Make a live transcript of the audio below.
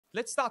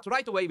Let's start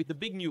right away with the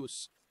big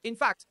news. In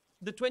fact,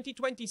 the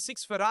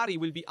 2026 Ferrari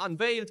will be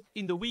unveiled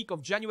in the week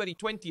of January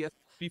 20th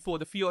before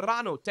the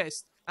Fiorano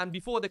test and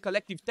before the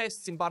collective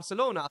tests in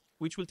Barcelona,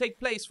 which will take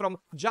place from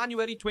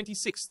January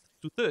 26th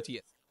to 30th.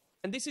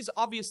 And this is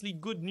obviously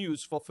good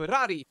news for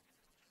Ferrari.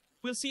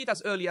 We'll see it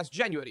as early as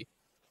January.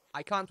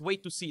 I can't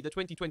wait to see the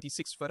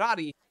 2026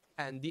 Ferrari,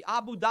 and the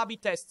Abu Dhabi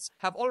tests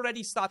have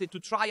already started to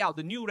try out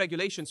the new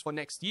regulations for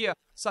next year,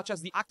 such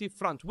as the active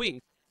front wing,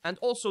 and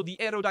also the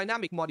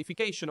aerodynamic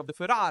modification of the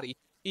Ferrari,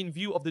 in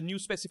view of the new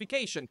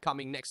specification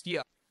coming next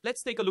year.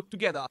 Let's take a look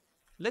together.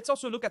 Let's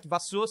also look at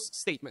Vasseur's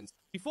statement.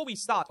 Before we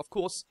start, of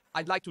course,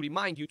 I'd like to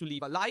remind you to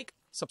leave a like,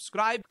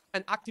 subscribe,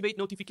 and activate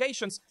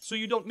notifications so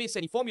you don't miss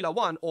any Formula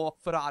 1 or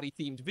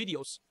Ferrari-themed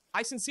videos.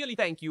 I sincerely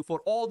thank you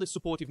for all the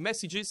supportive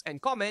messages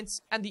and comments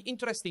and the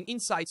interesting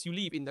insights you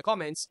leave in the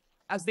comments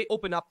as they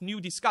open up new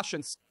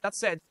discussions. That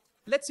said,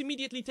 let's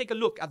immediately take a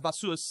look at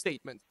Vasseur's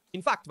statement.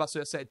 In fact,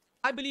 Vasseur said,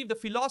 "I believe the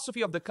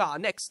philosophy of the car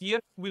next year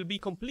will be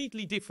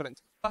completely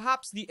different.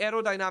 Perhaps the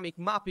aerodynamic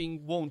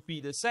mapping won't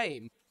be the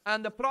same,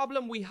 and the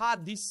problem we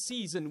had this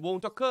season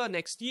won't occur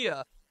next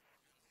year.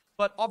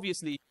 But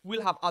obviously,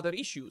 we'll have other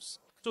issues."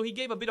 So he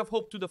gave a bit of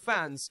hope to the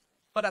fans,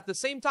 but at the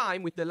same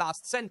time with the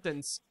last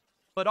sentence,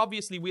 "But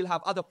obviously we'll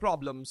have other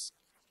problems."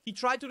 He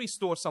tried to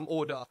restore some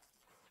order.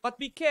 But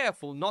be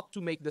careful not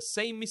to make the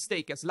same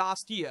mistake as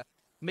last year,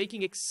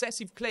 making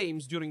excessive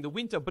claims during the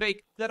winter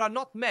break that are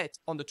not met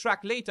on the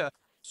track later,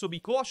 so be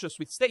cautious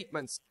with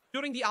statements.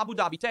 During the Abu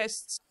Dhabi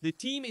tests, the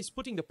team is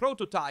putting the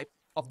prototype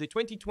of the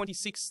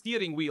 2026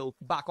 steering wheel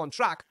back on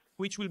track,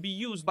 which will be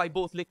used by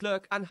both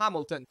Leclerc and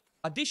Hamilton.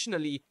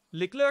 Additionally,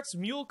 Leclerc's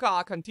mule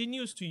car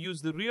continues to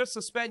use the rear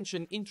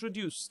suspension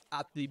introduced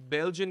at the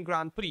Belgian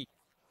Grand Prix.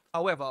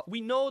 However, we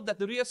know that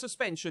the rear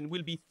suspension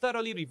will be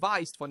thoroughly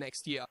revised for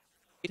next year.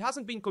 It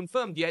hasn't been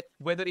confirmed yet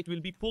whether it will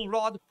be pull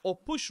rod or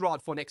push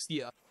rod for next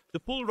year.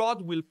 The pull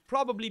rod will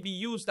probably be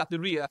used at the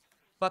rear,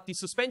 but the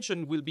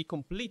suspension will be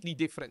completely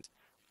different.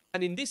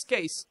 And in this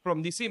case,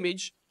 from this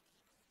image,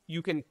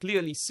 you can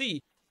clearly see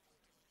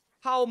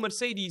how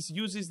Mercedes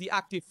uses the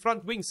active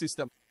front wing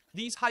system.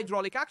 These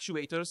hydraulic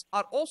actuators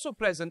are also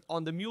present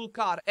on the mule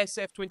car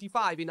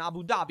SF25 in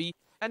Abu Dhabi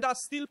and are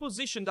still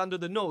positioned under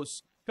the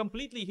nose,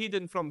 completely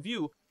hidden from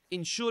view,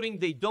 ensuring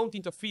they don't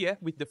interfere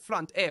with the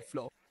front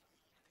airflow.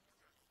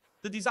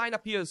 The design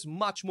appears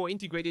much more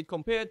integrated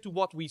compared to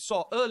what we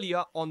saw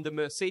earlier on the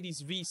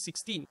Mercedes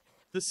V16.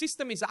 The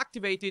system is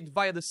activated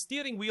via the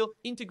steering wheel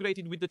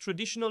integrated with the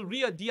traditional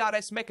rear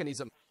DRS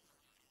mechanism.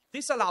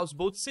 This allows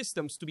both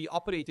systems to be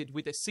operated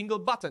with a single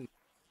button.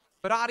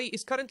 Ferrari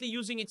is currently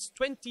using its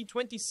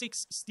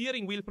 2026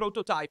 steering wheel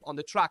prototype on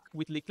the track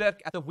with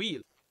Leclerc at the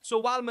wheel. So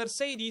while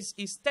Mercedes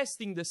is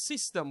testing the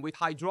system with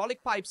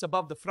hydraulic pipes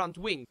above the front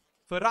wing,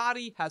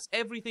 Ferrari has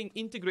everything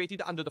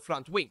integrated under the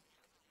front wing.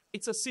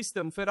 It's a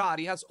system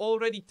Ferrari has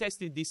already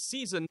tested this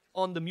season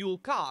on the mule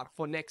car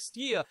for next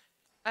year,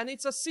 and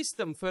it's a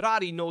system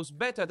Ferrari knows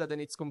better than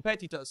its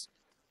competitors.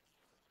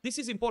 This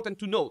is important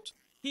to note.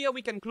 Here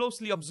we can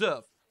closely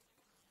observe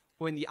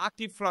when the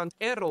active front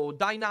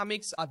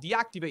aerodynamics are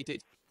deactivated,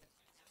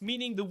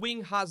 meaning the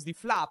wing has the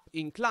flap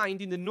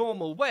inclined in the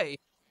normal way,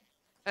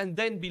 and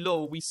then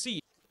below we see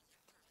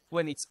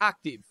when it's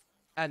active,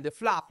 and the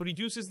flap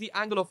reduces the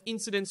angle of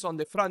incidence on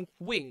the front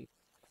wing,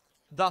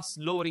 thus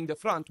lowering the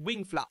front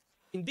wing flap.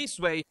 In this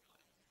way,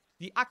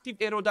 the active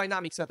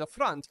aerodynamics at the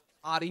front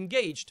are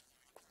engaged,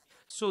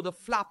 so the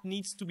flap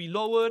needs to be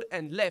lowered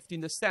and left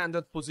in the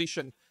standard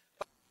position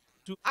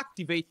to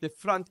activate the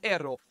front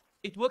aero.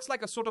 It works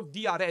like a sort of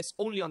DRS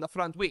only on the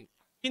front wing.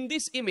 In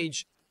this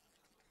image,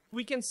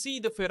 we can see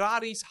the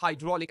Ferrari's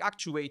hydraulic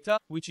actuator,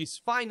 which is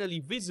finally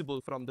visible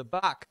from the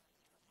back,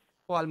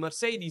 while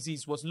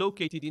Mercedes's was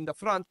located in the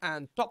front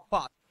and top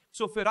part.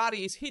 So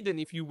Ferrari is hidden,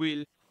 if you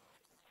will,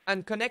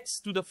 and connects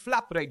to the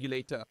flap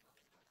regulator.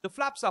 The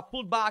flaps are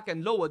pulled back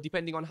and lowered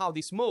depending on how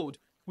this mode,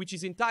 which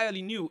is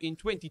entirely new in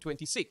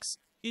 2026,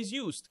 is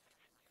used.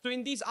 So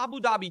in these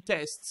Abu Dhabi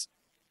tests,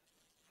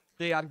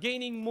 they are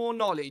gaining more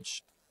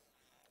knowledge,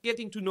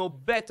 getting to know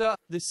better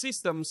the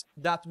systems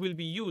that will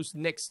be used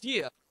next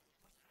year,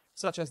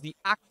 such as the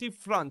active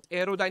front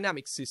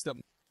aerodynamic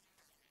system,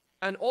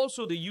 and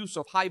also the use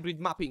of hybrid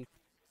mapping.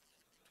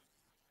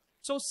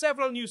 So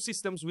several new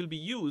systems will be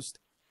used,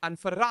 and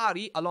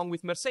Ferrari, along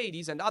with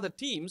Mercedes and other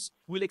teams,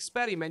 will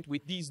experiment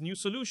with these new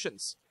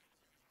solutions.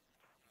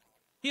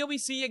 Here we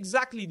see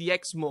exactly the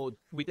X mode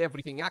with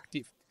everything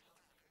active.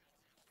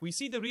 We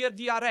see the rear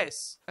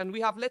DRS, and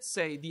we have, let's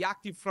say, the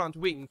active front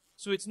wing,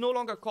 so it's no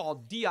longer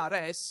called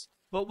DRS,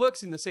 but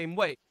works in the same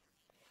way.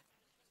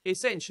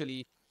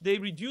 Essentially, they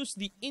reduce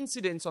the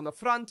incidence on the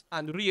front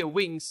and rear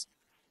wings,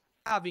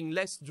 having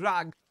less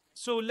drag,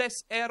 so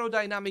less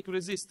aerodynamic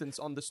resistance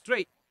on the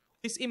straight.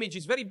 This image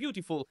is very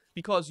beautiful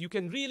because you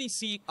can really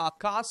see a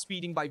car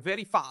speeding by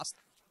very fast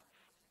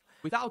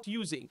without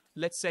using,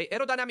 let's say,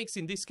 aerodynamics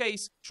in this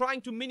case, trying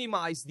to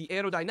minimize the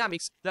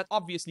aerodynamics that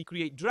obviously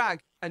create drag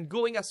and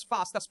going as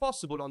fast as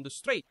possible on the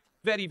straight.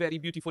 Very, very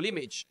beautiful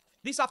image.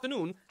 This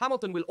afternoon,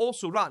 Hamilton will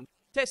also run.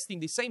 testing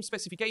the same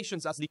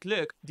specifications as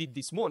Leclerc did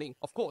this morning,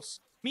 of course.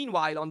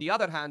 Meanwhile, on the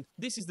other hand,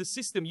 this is the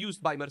system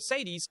used by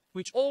Mercedes,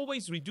 which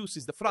always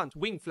reduces the front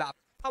wing flap.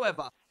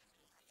 However,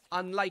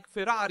 unlike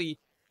Ferrari,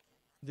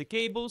 the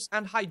cables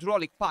and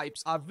hydraulic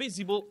pipes are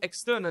visible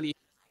externally.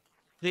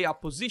 They are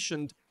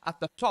positioned at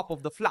the top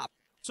of the flap.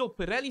 So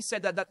Pirelli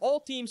said that all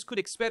teams could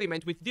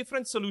experiment with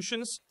different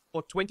solutions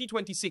for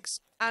 2026,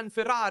 and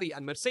Ferrari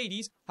and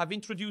Mercedes have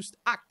introduced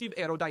active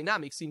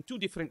aerodynamics in two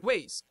different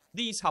ways.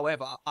 These,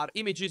 however, are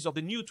images of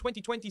the new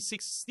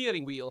 2026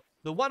 steering wheel,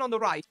 the one on the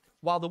right,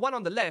 while the one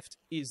on the left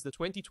is the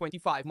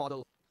 2025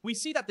 model. We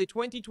see that the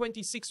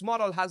 2026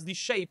 model has the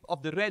shape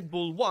of the Red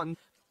Bull One.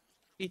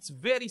 It's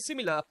very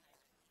similar,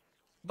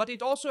 but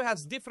it also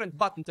has different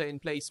button turn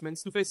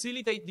placements to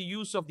facilitate the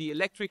use of the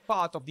electric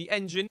part of the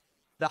engine,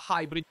 the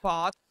hybrid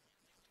part.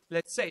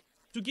 Let's say,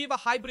 to give a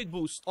hybrid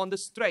boost on the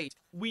straight,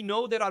 we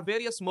know there are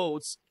various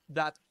modes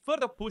that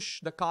further push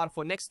the car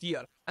for next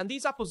year, and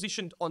these are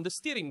positioned on the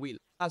steering wheel,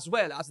 as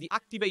well as the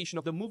activation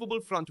of the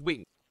movable front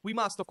wing. We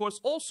must, of course,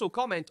 also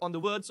comment on the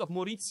words of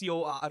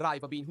Maurizio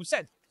Arrivabene, who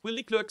said, "Will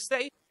Leclerc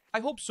stay?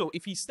 I hope so.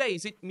 If he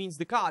stays, it means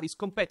the car is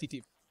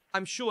competitive.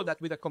 I'm sure that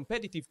with a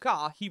competitive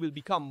car, he will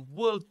become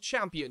world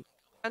champion."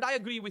 And I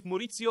agree with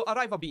Maurizio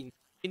Arrivabene.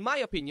 In my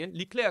opinion,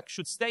 Leclerc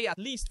should stay at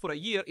least for a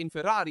year in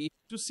Ferrari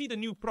to see the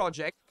new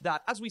project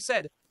that, as we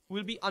said,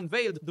 will be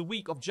unveiled the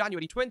week of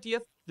January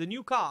 20th, the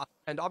new car,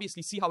 and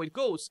obviously see how it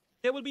goes.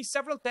 There will be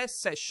several test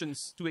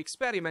sessions to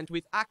experiment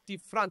with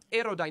active front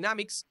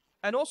aerodynamics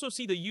and also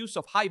see the use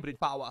of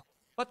hybrid power.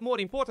 But more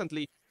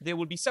importantly, there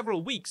will be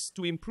several weeks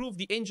to improve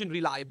the engine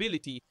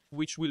reliability,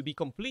 which will be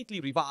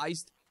completely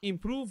revised,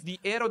 improve the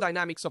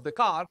aerodynamics of the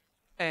car,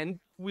 and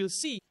we'll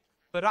see.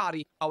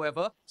 Ferrari,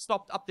 however,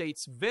 stopped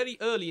updates very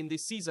early in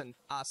this season,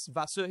 as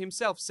Vasseur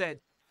himself said,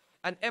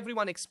 and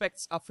everyone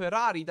expects a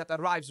Ferrari that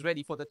arrives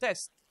ready for the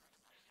test.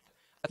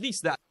 At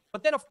least that.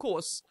 But then, of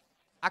course,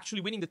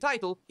 actually winning the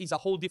title is a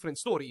whole different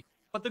story.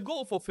 But the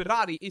goal for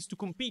Ferrari is to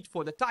compete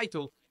for the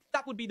title.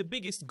 That would be the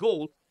biggest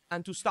goal,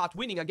 and to start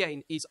winning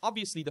again is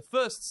obviously the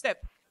first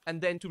step,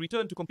 and then to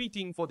return to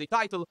competing for the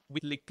title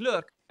with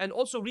Leclerc and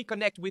also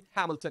reconnect with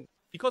Hamilton.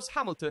 Because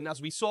Hamilton,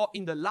 as we saw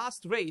in the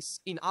last race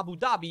in Abu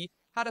Dhabi,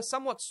 had a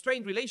somewhat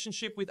strained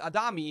relationship with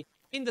Adami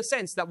in the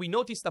sense that we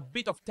noticed a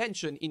bit of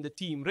tension in the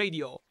team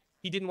radio.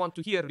 He didn't want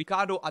to hear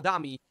Riccardo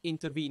Adami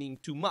intervening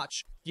too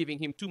much, giving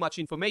him too much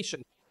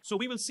information. So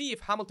we will see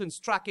if Hamilton's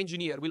track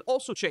engineer will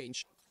also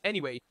change.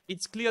 Anyway,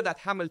 it's clear that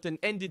Hamilton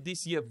ended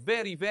this year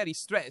very, very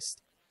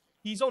stressed.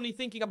 He's only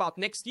thinking about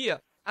next year,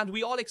 and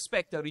we all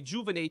expect a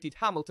rejuvenated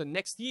Hamilton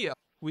next year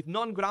with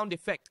non-ground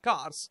effect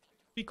cars,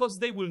 because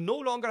they will no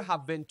longer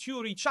have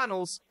Venturi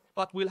channels,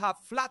 but will have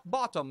flat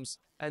bottoms,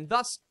 and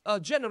thus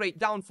generate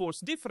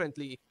downforce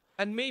differently,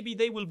 and maybe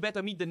they will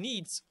better meet the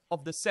needs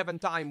of the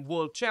 7-time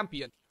world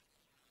champion.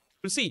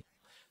 We'll see.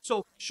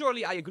 So,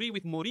 surely I agree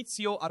with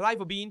Maurizio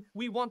Arrivabene.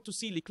 We want to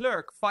see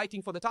Leclerc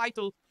fighting for the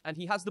title, and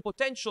he has the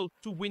potential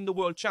to win the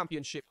world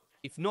championship.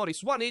 If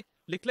Norris won it,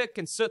 Leclerc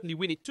can certainly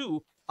win it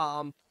too,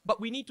 but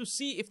we need to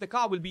see if the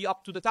car will be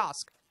up to the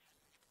task.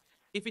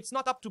 If it's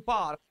not up to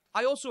par,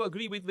 I also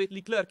agree with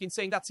Leclerc in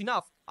saying that's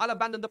enough. I'll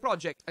abandon the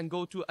project and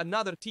go to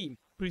another team,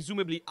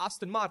 presumably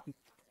Aston Martin.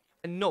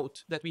 And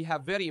note that we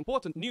have very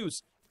important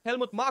news.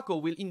 Helmut Marko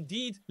will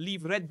indeed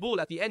leave Red Bull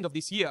at the end of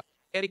this year.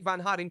 Eric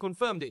Van Haren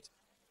confirmed it.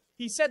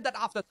 He said that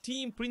after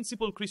team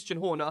principal Christian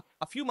Horner,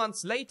 a few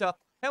months later,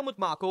 Helmut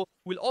Marko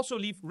will also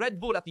leave Red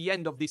Bull at the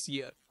end of this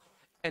year.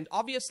 And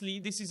obviously,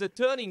 this is a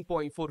turning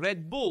point for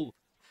Red Bull.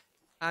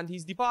 And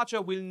his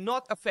departure will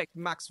not affect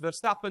Max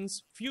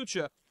Verstappen's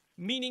future,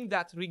 meaning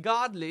that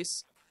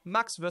regardless,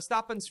 Max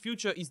Verstappen's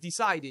future is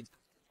decided,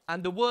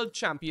 and the world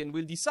champion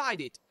will decide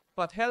it.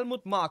 But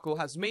Helmut Marko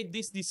has made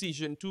this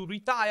decision to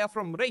retire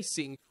from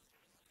racing.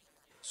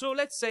 So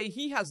let's say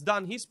he has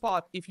done his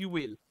part, if you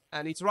will,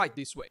 and it's right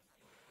this way.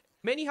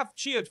 Many have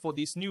cheered for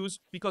this news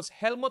because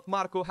Helmut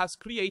Marko has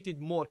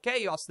created more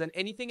chaos than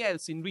anything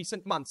else in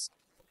recent months.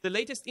 The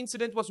latest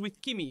incident was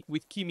with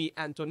Kimi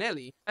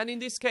Antonelli, and in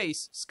this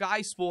case,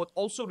 Sky Sport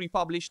also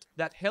republished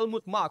that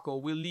Helmut Marko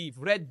will leave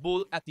Red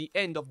Bull at the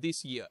end of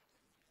this year.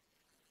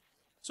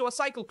 So a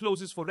cycle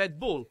closes for Red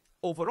Bull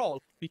overall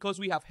because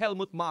we have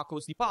Helmut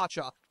Marko's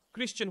departure.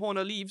 Christian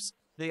Horner leaves,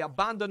 they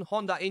abandon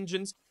Honda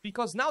engines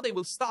because now they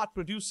will start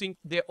producing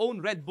their own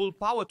Red Bull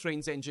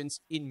powertrains engines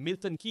in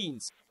Milton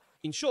Keynes.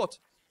 In short,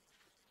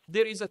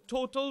 there is a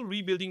total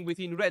rebuilding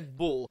within Red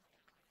Bull,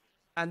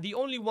 and the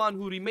only one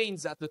who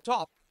remains at the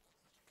top,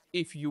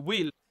 if you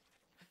will,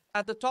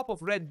 at the top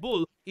of Red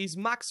Bull is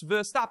Max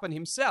Verstappen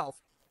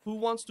himself, who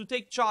wants to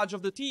take charge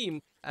of the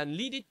team and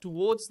lead it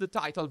towards the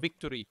title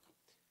victory.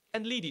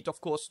 And lead it,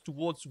 of course,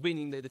 towards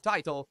winning the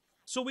title.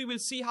 So we will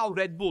see how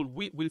Red Bull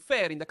will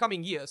fare in the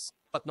coming years.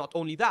 But not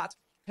only that,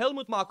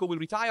 Helmut Marko will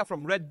retire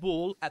from Red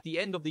Bull at the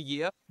end of the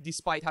year,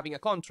 despite having a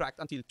contract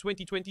until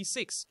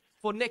 2026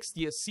 for next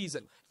year's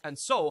season. And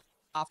so,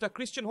 after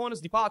Christian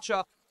Horner's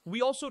departure,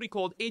 we also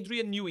recalled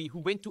Adrian Newey, who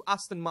went to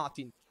Aston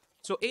Martin.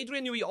 So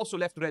Adrian Newey also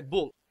left Red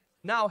Bull.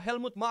 Now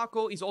Helmut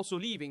Marko is also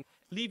leaving,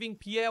 leaving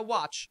Pierre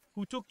Wache,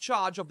 who took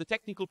charge of the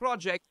technical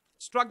project,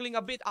 struggling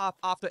a bit up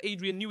after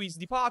Adrian Newey's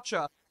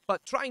departure,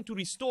 but trying to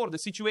restore the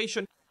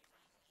situation.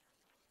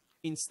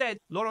 Instead,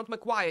 Laurent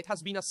Mekiet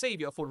has been a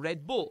savior for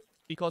Red Bull,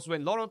 because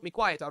when Laurent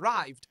Mekiet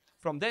arrived,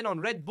 from then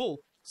on Red Bull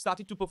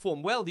started to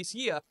perform well this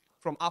year,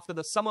 from after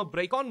the summer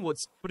break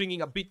onwards,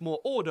 bringing a bit more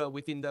order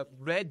within the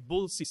Red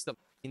Bull system.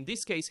 In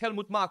this case,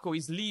 Helmut Marko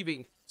is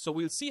leaving, so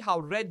we'll see how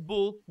Red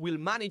Bull will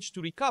manage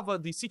to recover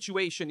the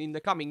situation in the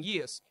coming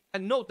years.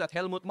 And note that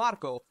Helmut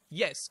Marko,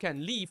 yes,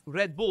 can leave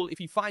Red Bull if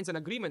he finds an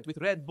agreement with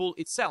Red Bull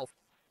itself,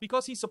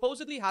 because he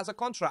supposedly has a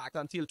contract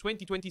until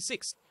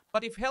 2026.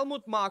 But if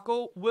Helmut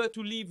Marko were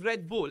to leave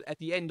Red Bull at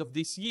the end of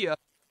this year,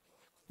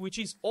 which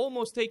is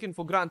almost taken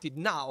for granted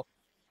now,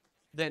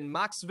 then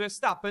Max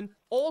Verstappen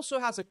also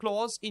has a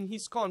clause in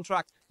his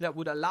contract that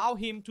would allow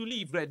him to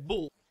leave Red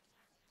Bull,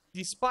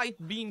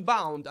 despite being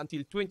bound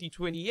until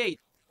 2028.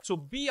 So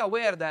be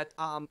aware that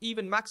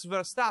even Max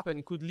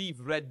Verstappen could leave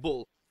Red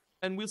Bull,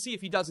 and we'll see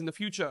if he does in the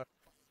future.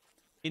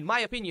 In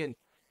my opinion,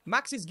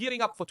 Max is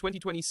gearing up for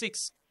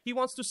 2026. He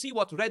wants to see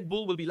what Red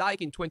Bull will be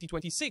like in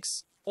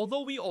 2026,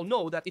 although we all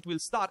know that it will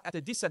start at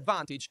a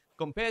disadvantage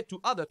compared to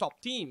other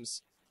top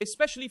teams,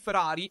 especially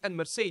Ferrari and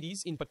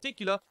Mercedes in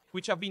particular,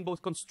 which have been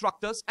both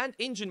constructors and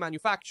engine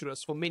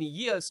manufacturers for many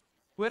years,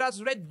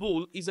 whereas Red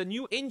Bull is a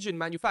new engine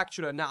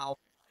manufacturer now,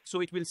 so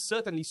it will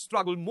certainly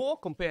struggle more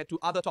compared to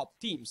other top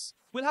teams.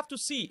 We'll have to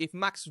see if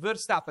Max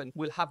Verstappen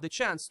will have the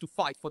chance to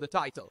fight for the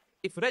title.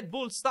 If Red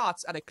Bull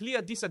starts at a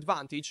clear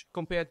disadvantage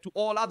compared to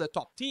all other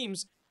top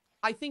teams,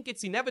 I think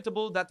it's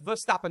inevitable that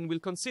Verstappen will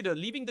consider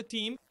leaving the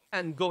team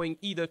and going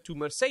either to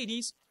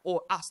Mercedes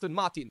or Aston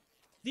Martin.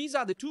 These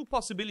are the two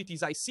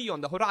possibilities I see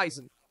on the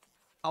horizon.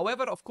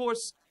 However, of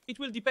course, it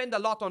will depend a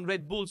lot on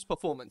Red Bull's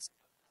performance.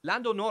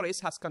 Lando Norris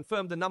has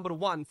confirmed the number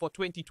 1 for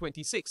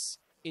 2026.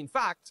 In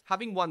fact,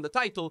 having won the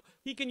title,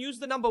 he can use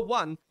the number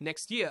 1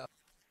 next year.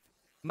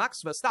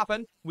 Max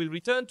Verstappen will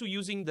return to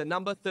using the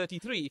number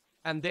 33,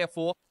 and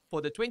therefore,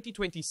 for the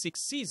 2026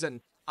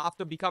 season,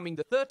 after becoming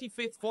the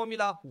 35th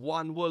Formula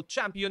 1 World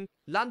Champion,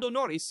 Lando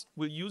Norris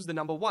will use the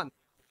number 1.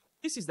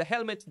 This is the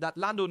helmet that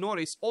Lando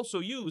Norris also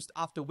used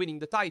after winning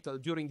the title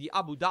during the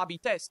Abu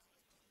Dhabi test.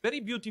 Very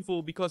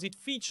beautiful because it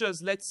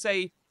features, let's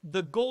say,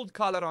 the gold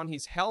color on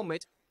his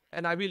helmet,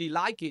 and I really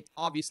like it,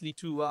 obviously,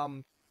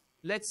 to,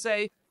 let's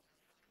say,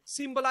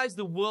 symbolize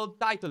the world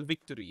title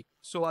victory.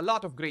 So a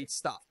lot of great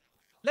stuff.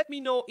 Let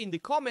me know in the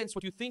comments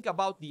what you think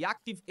about the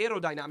active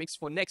aerodynamics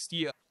for next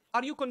year.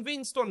 Are you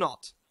convinced or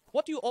not?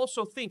 What do you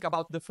also think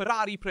about the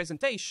Ferrari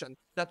presentation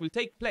that will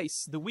take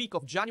place the week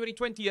of January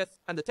 20th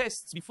and the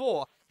tests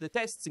before, the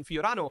tests in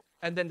Fiorano,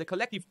 and then the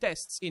collective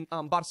tests in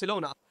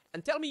Barcelona?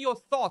 And tell me your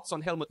thoughts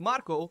on Helmut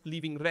Marko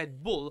leaving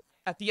Red Bull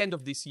at the end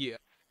of this year.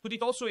 Could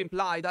it also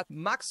imply that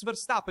Max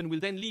Verstappen will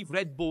then leave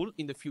Red Bull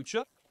in the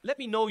future? Let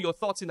me know your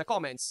thoughts in the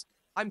comments.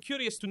 I'm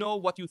curious to know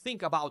what you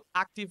think about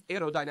active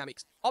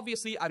aerodynamics.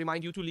 Obviously, I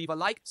remind you to leave a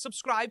like,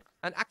 subscribe,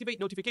 and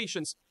activate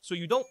notifications so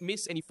you don't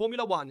miss any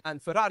Formula 1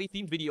 and Ferrari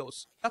themed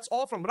videos. That's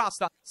all from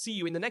Rasta. See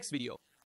you in the next video.